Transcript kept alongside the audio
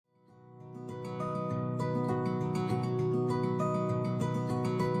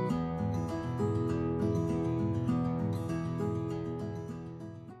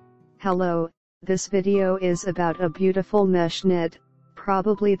Hello, this video is about a beautiful mesh knit,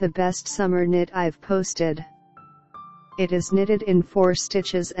 probably the best summer knit I've posted. It is knitted in 4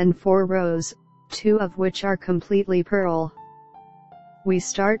 stitches and 4 rows, 2 of which are completely purl. We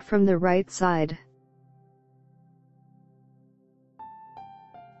start from the right side.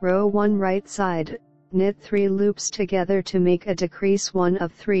 Row 1 right side, knit 3 loops together to make a decrease 1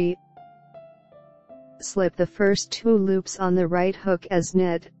 of 3. Slip the first 2 loops on the right hook as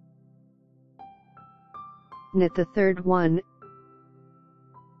knit. Knit the third one,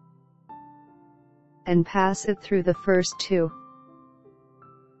 and pass it through the first 2.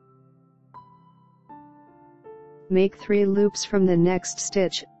 Make 3 loops from the next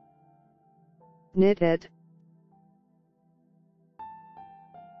stitch. Knit it.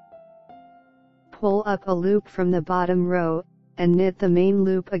 Pull up a loop from the bottom row, and knit the main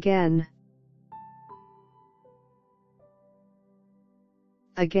loop again.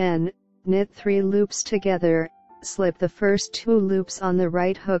 Again, knit 3 loops together, slip the first 2 loops on the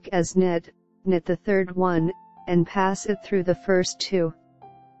right hook as knit the third one, and pass it through the first 2.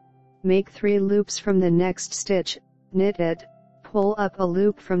 Make 3 loops from the next stitch, knit it, pull up a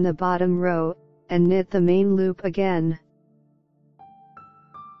loop from the bottom row, and knit the main loop again.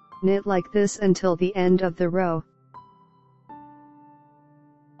 Knit like this until the end of the row.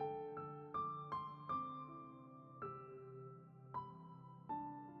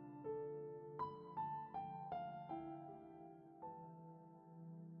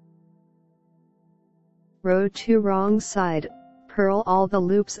 Row 2 wrong side, purl all the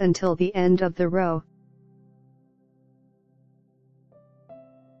loops until the end of the row.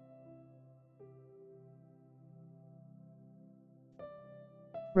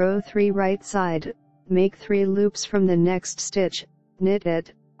 Row 3 right side, make 3 loops from the next stitch, knit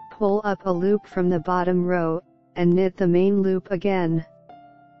it, pull up a loop from the bottom row, and knit the main loop again.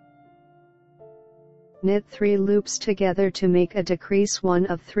 Knit 3 loops together to make a decrease 1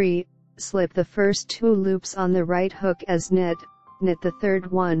 of 3, slip the first 2 loops on the right hook as knit the third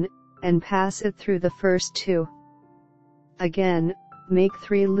one, and pass it through the first 2. Again, make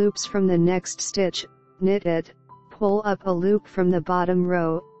 3 loops from the next stitch, knit it, pull up a loop from the bottom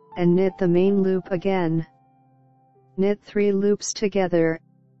row, and knit the main loop again. Knit 3 loops together.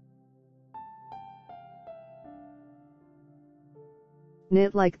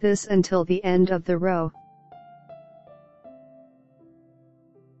 Knit like this until the end of the row.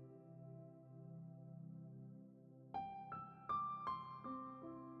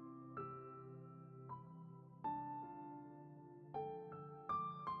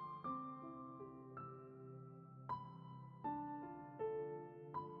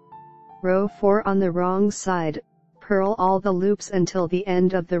 Row 4 on the wrong side, purl all the loops until the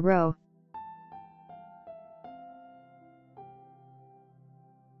end of the row.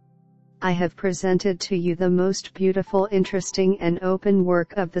 I have presented to you the most beautiful, interesting and open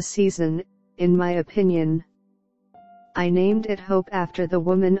work of the season, in my opinion. I named it Hope after the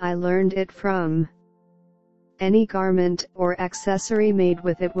woman I learned it from. Any garment or accessory made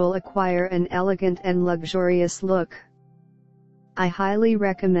with it will acquire an elegant and luxurious look. I highly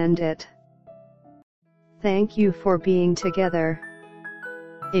recommend it. Thank you for being together.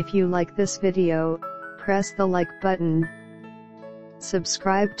 If you like this video, press the like button.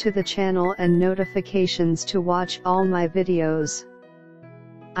 Subscribe to the channel and notifications to watch all my videos.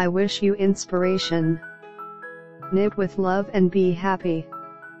 I wish you inspiration. Knit with love and be happy.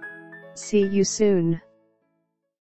 See you soon.